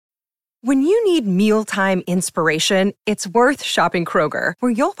When you need mealtime inspiration, it's worth shopping Kroger,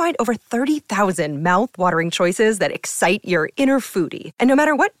 where you'll find over 30,000 mouth-watering choices that excite your inner foodie. And no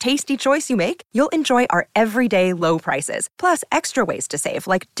matter what tasty choice you make, you'll enjoy our everyday low prices, plus extra ways to save,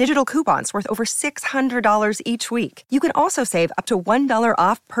 like digital coupons worth over $600 each week. You can also save up to $1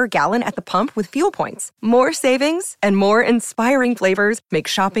 off per gallon at the pump with fuel points. More savings and more inspiring flavors make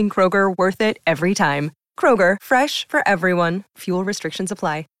shopping Kroger worth it every time. Kroger, fresh for everyone. Fuel restrictions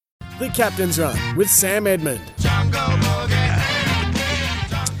apply. The Captain's Run with Sam Edmund.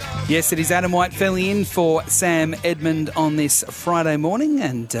 Yes, it is Adam White filling in for Sam Edmund on this Friday morning.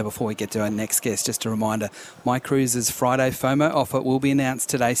 And before we get to our next guest, just a reminder, My Cruises Friday FOMO offer will be announced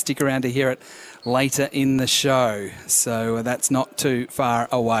today. Stick around to hear it later in the show. So that's not too far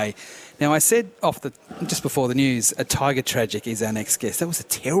away. Now, I said just before the news, a Tiger tragic is our next guest. That was a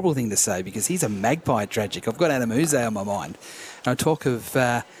terrible thing to say because he's a Magpie tragic. I've got Adam Uze on my mind. And I talk of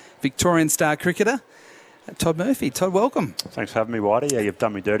Victorian star cricketer Todd Murphy. Todd, welcome. Thanks for having me, Whitey. Yeah, you've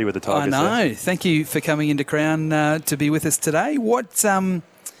done me dirty with the Tigers. I know. Thank you for coming into Crown to be with us today.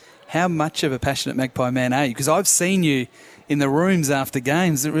 How much of a passionate Magpie man are you? Because I've seen you in the rooms after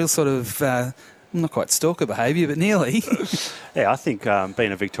games. A real sort of, not quite stalker behaviour, but nearly. Yeah, I think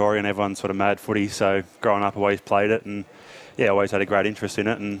being a Victorian, everyone's sort of mad footy. So growing up, I always played it, and always had a great interest in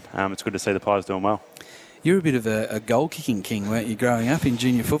it. And it's good to see the Pies doing well. You were a bit of a goal-kicking king, weren't you, growing up in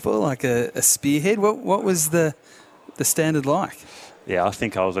junior football, like a spearhead? What was the standard like? Yeah, I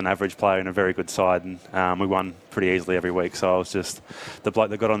think I was an average player in a very good side, and we won pretty easily every week, so I was just the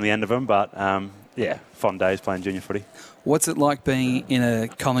bloke that got on the end of them. But, fond days playing junior footy. What's it like being in a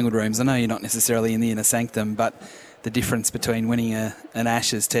Collingwood rooms? I know you're not necessarily in the inner sanctum, but the difference between winning an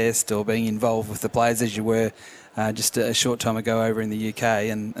Ashes test or being involved with the players as you were just a short time ago over in the UK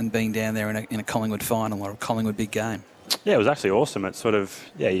and being down there in a Collingwood final or a Collingwood big game. Yeah, it was actually awesome. It's sort of,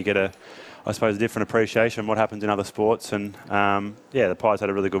 you get a different appreciation of what happens in other sports. And, the Pies had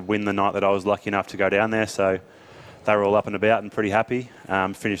a really good win the night that I was lucky enough to go down there. So they were all up and about and pretty happy.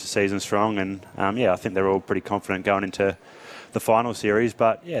 Finished the season strong. And, I think they're all pretty confident going into the final series.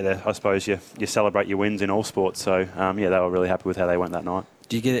 But, I suppose you celebrate your wins in all sports. So, they were really happy with how they went that night.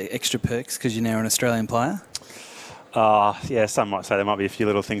 Do you get extra perks because you're now an Australian player? Some might say there might be a few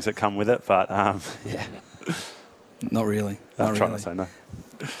little things that come with it, but Not really. I'm trying to say no.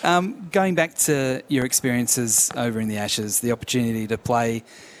 Going back to your experiences over in the Ashes, the opportunity to play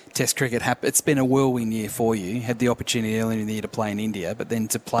Test cricket, it's been a whirlwind year for you. You had the opportunity earlier in the year to play in India, but then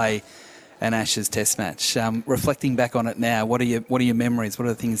to play an Ashes Test match. Reflecting back on it now, what are your memories? What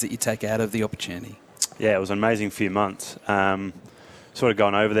are the things that you take out of the opportunity? Yeah, it was an amazing few months. Sort of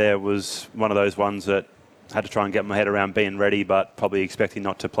going over there was one of those ones that had to try and get my head around being ready, but probably expecting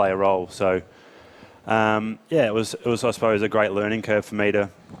not to play a role. So, it was I suppose a great learning curve for me to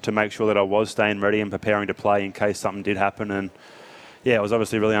make sure that I was staying ready and preparing to play in case something did happen. And it was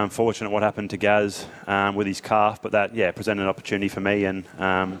obviously really unfortunate what happened to Gaz with his calf, but that presented an opportunity for me and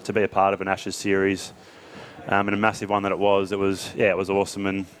to be a part of an Ashes series. And a massive one that it was awesome.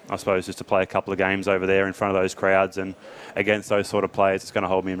 And I suppose just to play a couple of games over there in front of those crowds and against those sort of players, it's going to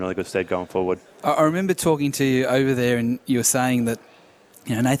hold me in really good stead going forward. I remember talking to you over there and you were saying that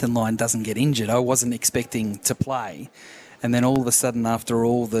Nathan Lyon doesn't get injured. I wasn't expecting to play. And then all of a sudden, after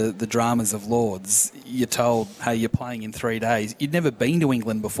all the dramas of Lords, you're told, hey, you're playing in 3 days. You'd never been to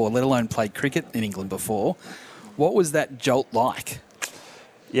England before, let alone played cricket in England before. What was that jolt like?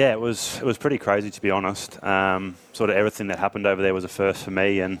 Yeah, it was pretty crazy, to be honest. Sort of everything that happened over there was a first for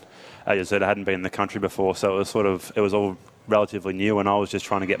me, and as I said, I hadn't been in the country before, so it was all relatively new, and I was just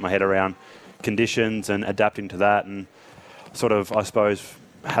trying to get my head around conditions and adapting to that, and sort of, I suppose,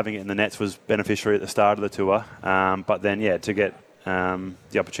 having it in the nets was beneficiary at the start of the tour, but then to get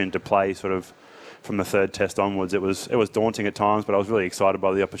the opportunity to play sort of from the third test onwards, it was daunting at times, but I was really excited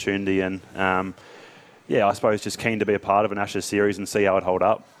by the opportunity and. I suppose just keen to be a part of an Ashes series and see how it hold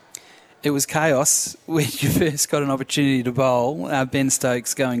up. It was chaos when you first got an opportunity to bowl. Ben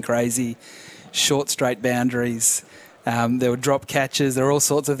Stokes going crazy, short straight boundaries. There were drop catches. There were all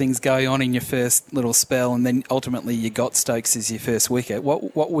sorts of things going on in your first little spell, and then ultimately you got Stokes as your first wicket.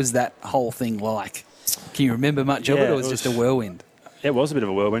 What was that whole thing like? Can you remember much of it, or was it just a whirlwind? It was a bit of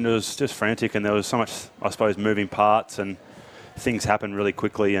a whirlwind. It was just frantic, and there was so much, I suppose, moving parts, and things happened really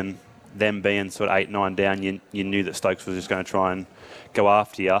quickly, and them being sort of 8-9 down, you knew that Stokes was just going to try and go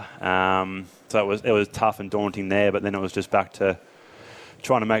after you. So it was tough and daunting there, but then it was just back to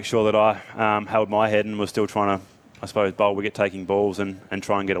trying to make sure that I held my head and was still trying to, I suppose, bowl wicket-taking balls and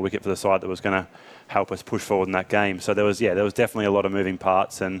try and get a wicket for the side that was going to help us push forward in that game. So there was definitely a lot of moving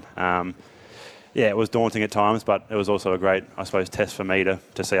parts, and yeah, it was daunting at times, but it was also a great, I suppose, test for me to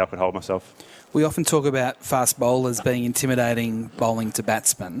see I could hold myself. We often talk about fast bowlers being intimidating bowling to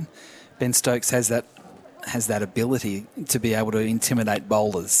batsmen. Ben Stokes has that ability to be able to intimidate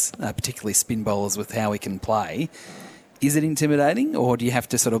bowlers, particularly spin bowlers, with how he can play. Is it intimidating, or do you have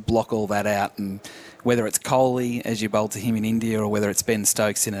to sort of block all that out? And whether it's Kohli, as you bowled to him in India, or whether it's Ben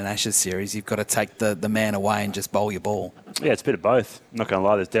Stokes in an Ashes series, you've got to take the man away and just bowl your ball. Yeah, it's a bit of both. I'm not going to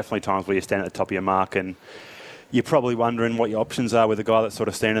lie, there's definitely times where you stand at the top of your mark and you're probably wondering what your options are with a guy that's sort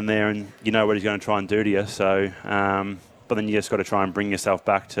of standing there and you know what he's going to try and do to you. So, but then you just got to try and bring yourself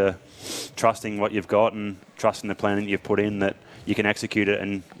back to trusting what you've got and trusting the plan that you've put in, that you can execute it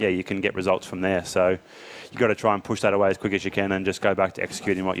and, yeah, you can get results from there. So you've got to try and push that away as quick as you can and just go back to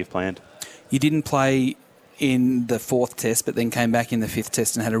executing what you've planned. You didn't play in the 4th test, but then came back in the 5th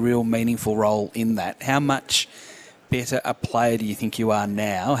test and had a real meaningful role in that. How much better a player do you think you are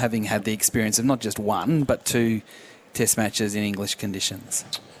now, having had the experience of not just 1, but 2 test matches in English conditions?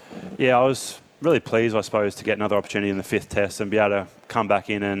 Yeah, I was really pleased, I suppose, to get another opportunity in the 5th test and be able to come back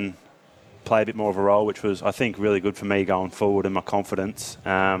in and play a bit more of a role, which was, I think, really good for me going forward and my confidence.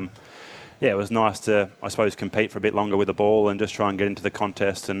 Yeah, it was nice to, I suppose, compete for a bit longer with the ball and just try and get into the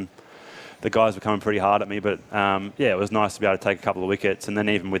contest. And the guys were coming pretty hard at me, but yeah, it was nice to be able to take a couple of wickets. And then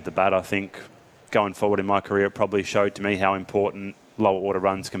even with the bat, I think going forward in my career, it probably showed to me how important lower order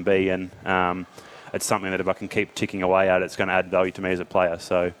runs can be. And it's something that if I can keep ticking away at, it's going to add value to me as a player.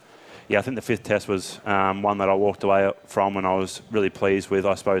 So yeah, I think the 5th test was one that I walked away from and I was really pleased with,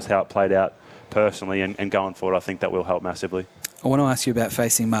 I suppose, how it played out personally. And going forward, I think that will help massively. I want to ask you about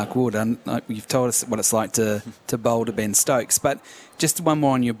facing Mark Wood. And you've told us what it's like to bowl to Ben Stokes, but just one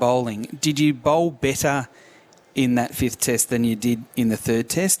more on your bowling. Did you bowl better in that 5th test than you did in the 3rd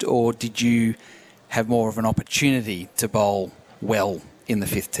test, or did you have more of an opportunity to bowl well in the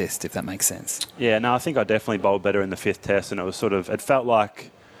 5th test, if that makes sense? Yeah, no, I think I definitely bowled better in the 5th test, and it felt like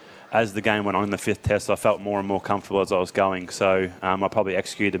as the game went on in the 5th test, I felt more and more comfortable as I was going. So I probably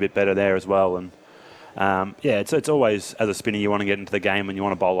executed a bit better there as well. And yeah, it's always, as a spinner, you want to get into the game and you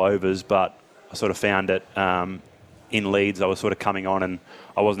want to bowl overs, but I sort of found it in Leeds, I was sort of coming on and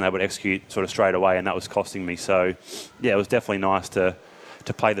I wasn't able to execute sort of straight away, and that was costing me. So yeah, it was definitely nice to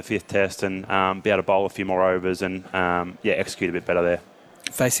play the 5th test and be able to bowl a few more overs and yeah, execute a bit better there.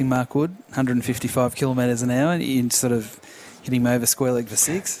 Facing Mark Wood, 155 kilometres an hour, you sort of hitting him over square leg for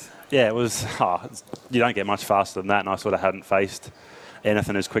 6? Yeah, it was. You don't get much faster than that, and I sort of hadn't faced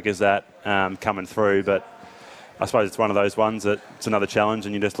anything as quick as that coming through. But I suppose it's one of those ones that it's another challenge,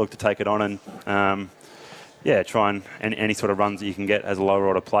 and you just look to take it on and yeah, try and any sort of runs that you can get as a lower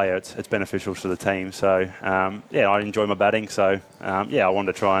order player, it's beneficial to the team. So yeah, I enjoy my batting. So yeah, I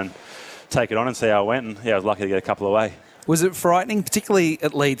wanted to try and take it on and see how it went. And yeah, I was lucky to get a couple away. Was it frightening, particularly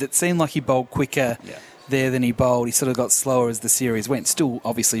at Leeds? It seemed like he bowled quicker there than he bowled. He sort of got slower as the series went. Still,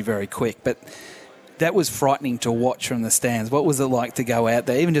 obviously, very quick, but that was frightening to watch from the stands. What was it like to go out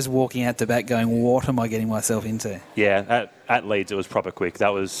there, even just walking out to bat, going, "What am I getting myself into?" Yeah, at Leeds, it was proper quick.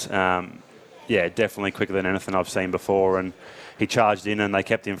 That was yeah, definitely quicker than anything I've seen before. And he charged in, and they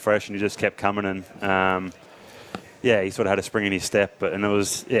kept him fresh, and he just kept coming. And yeah, he sort of had a spring in his step, and it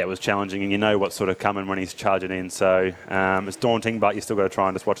was challenging, and you know what's sort of coming when he's charging in. So it's daunting, but you still got to try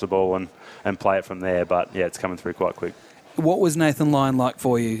and just watch the ball and play it from there. But yeah, it's coming through quite quick. What was Nathan Lyon like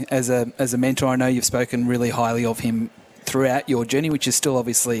for you as a mentor? I know you've spoken really highly of him throughout your journey, which is still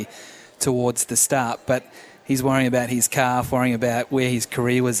obviously towards the start, but he's worrying about his calf, worrying about where his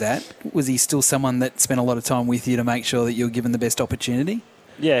career was at. Was he still someone that spent a lot of time with you to make sure that you were given the best opportunity?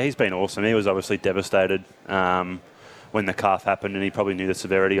 Yeah, he's been awesome. He was obviously devastated when the calf happened, and he probably knew the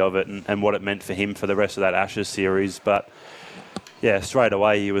severity of it and what it meant for him for the rest of that Ashes series. But yeah, straight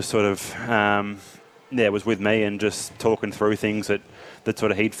away he was sort of was with me and just talking through things that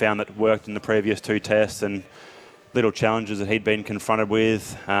sort of he'd found that worked in the previous 2 tests and little challenges that he'd been confronted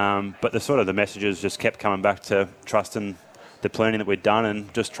with. But the messages just kept coming back to trusting the planning that we'd done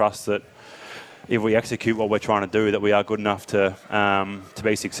and just trust that if we execute what we're trying to do, that we are good enough to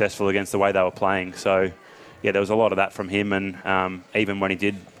be successful against the way they were playing. So yeah, there was a lot of that from him, and even when he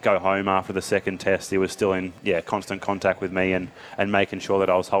did go home after the 2nd test, he was still in constant contact with me and making sure that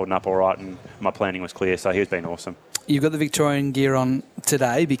I was holding up all right and my planning was clear. So he was been awesome. You've got the Victorian gear on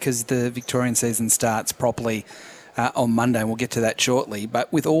today because the Victorian season starts properly on Monday, and we'll get to that shortly.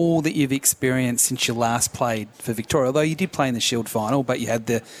 But with all that you've experienced since you last played for Victoria, although you did play in the Shield final, but you had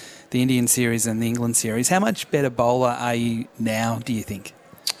the Indian series and the England series, how much better bowler are you now, do you think?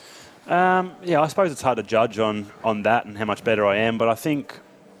 I suppose it's hard to judge on that and how much better I am, but I think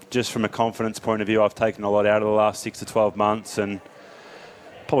just from a confidence point of view, I've taken a lot out of the last 6 to 12 months, and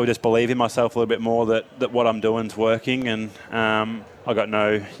probably just believe in myself a little bit more that what I'm doing is working, and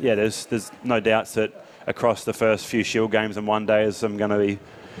there's no doubts that across the first few Shield games and one days I'm going to be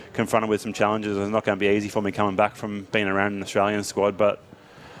confronted with some challenges. It's not going to be easy for me coming back from being around an Australian squad, but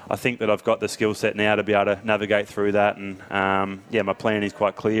I think that I've got the skill set now to be able to navigate through that, and my plan is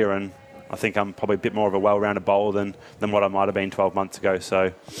quite clear, and I think I'm probably a bit more of a well-rounded bowler than what I might have been 12 months ago.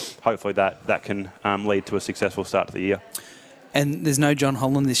 So hopefully that can lead to a successful start to the year. And there's no John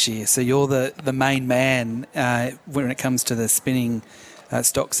Holland this year, so you're the main man when it comes to the spinning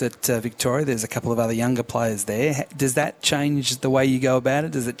stocks at Victoria. There's a couple of other younger players there. Does that change the way you go about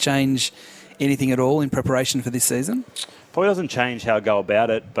it? Does it change anything at all in preparation for this season? Probably doesn't change how I go about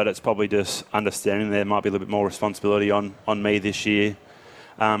it, but it's probably just understanding there might be a little bit more responsibility on me this year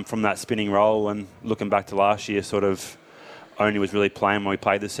from that spinning role. And looking back to last year, sort of only was really playing when we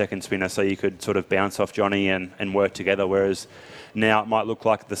played the second spinner, so you could sort of bounce off Johnny and work together, whereas now it might look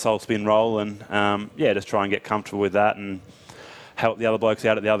like the sole spin role, and just try and get comfortable with that and help the other blokes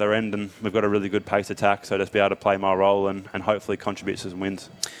out at the other end. And we've got a really good pace attack, so just be able to play my role and hopefully contribute to some wins.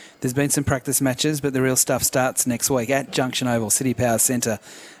 There's been some practice matches, but the real stuff starts next week at Junction Oval, City Power Centre.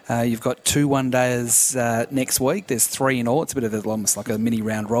 You've got 2 one-dayers next week. There's 3 in all. It's a bit of almost like a mini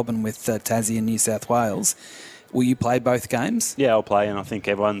round robin with Tassie and New South Wales. Will you play both games? Yeah, I'll play, and I think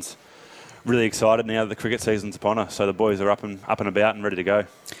everyone's really excited now that the cricket season's upon us. So the boys are up and about and ready to go.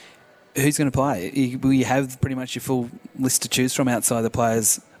 Who's going to play? Will you have pretty much your full list to choose from outside the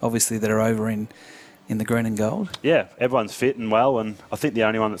players, obviously, that are over in the green and gold? Yeah, everyone's fit and well, and I think the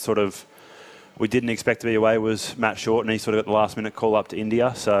only one that sort of we didn't expect to be away was Matt Short, and he sort of got the last minute call up to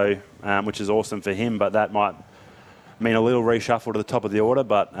India, so which is awesome for him, but that might mean a little reshuffle to the top of the order,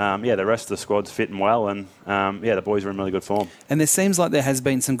 but the rest of the squad's fit and well, and the boys are in really good form. And there seems like there has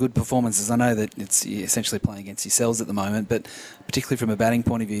been some good performances. I know that it's essentially playing against yourselves at the moment, but particularly from a batting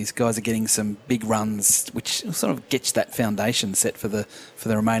point of view, these guys are getting some big runs, which sort of gets that foundation set for the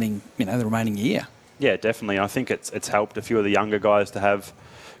remaining year. Yeah, definitely. I think it's helped a few of the younger guys to have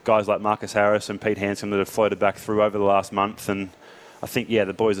guys like Marcus Harris and Pete Handscomb that have floated back through over the last month, and I think,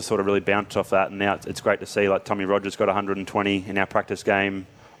 the boys are sort of really bounced off that, and now it's great to see, like Tommy Rogers got 120 in our practice game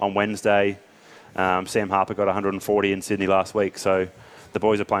on Wednesday. Sam Harper got 140 in Sydney last week, so the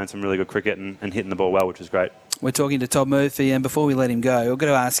boys are playing some really good cricket and hitting the ball well, which is great. We're talking to Todd Murphy, and before we let him go, I've got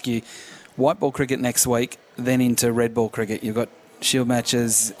to ask you, white ball cricket next week, then into red ball cricket. You've got Shield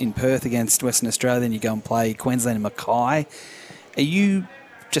matches in Perth against Western Australia, then you go and play Queensland and Mackay. Are you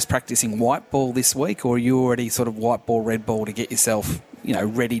just practicing white ball this week, or are you already sort of white ball, red ball to get yourself,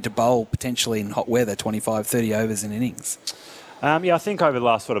 ready to bowl potentially in hot weather, 25, 30 overs in innings? I think over the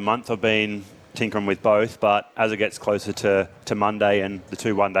last sort of month I've been tinkering with both, but as it gets closer to Monday and the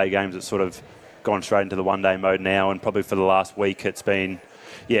 2 one-day games, it's sort of gone straight into the one-day mode now, and probably for the last week it's been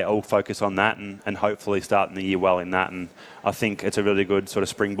all focus on that and hopefully starting the year well in that. And I think it's a really good sort of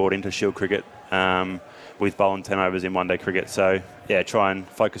springboard into Shield cricket with bowling 10 overs in one-day cricket. So, try and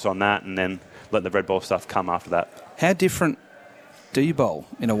focus on that and then let the red ball stuff come after that. How different do you bowl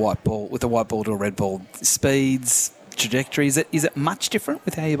in a white ball, with a white ball to a red ball? Speeds, trajectory, is it much different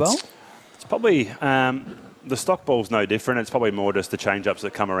with how you bowl? It's probably... the stock ball's no different. It's probably more just the change-ups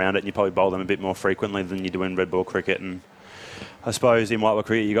that come around it, and you probably bowl them a bit more frequently than you do in red ball cricket. And I suppose in white ball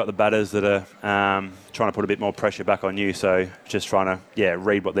cricket, you've got the batters that are trying to put a bit more pressure back on you. So just trying to,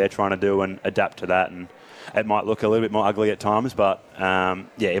 read what they're trying to do and adapt to that. And it might look a little bit more ugly at times, but,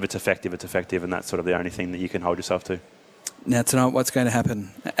 if it's effective, it's effective. And that's sort of the only thing that you can hold yourself to. Now, tonight, what's going to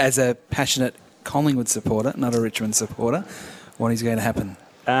happen? As a passionate Collingwood supporter, not a Richmond supporter, what is going to happen?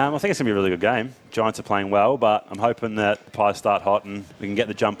 I think it's going to be a really good game. Giants are playing well, but I'm hoping that the Pies start hot and we can get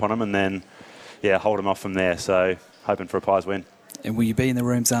the jump on them and then, hold them off from there. So hoping for a Pies win. And will you be in the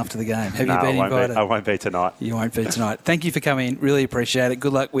rooms after the game? Have you been invited? I won't be tonight. You won't be tonight. Thank you for coming in. Really appreciate it.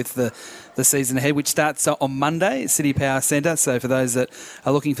 Good luck with the season ahead, which starts on Monday at City Power Centre. So for those that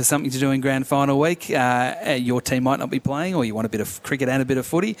are looking for something to do in grand final week, your team might not be playing, or you want a bit of cricket and a bit of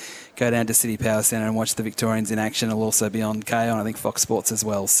footy, go down to City Power Centre and watch the Victorians in action. It'll also be on Kayo and I think Fox Sports as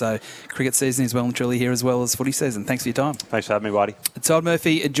well. So cricket season is well and truly here, as well as footy season. Thanks for your time. Thanks for having me, Whitey. Todd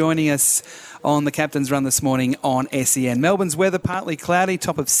Murphy joining us on the Captain's Run this morning on SEN. Melbourne's weather partly cloudy,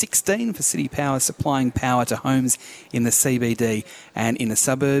 top of 16 for City Power, supplying power to homes in the CBD and in the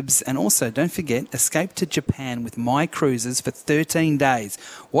suburbs. And also, don't forget, escape to Japan with My Cruises for 13 days.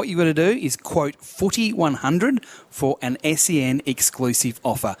 What you've got to do is quote Footy100 for an SEN exclusive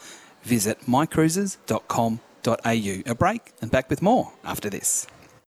offer. Visit mycruises.com.au. A break and back with more after this.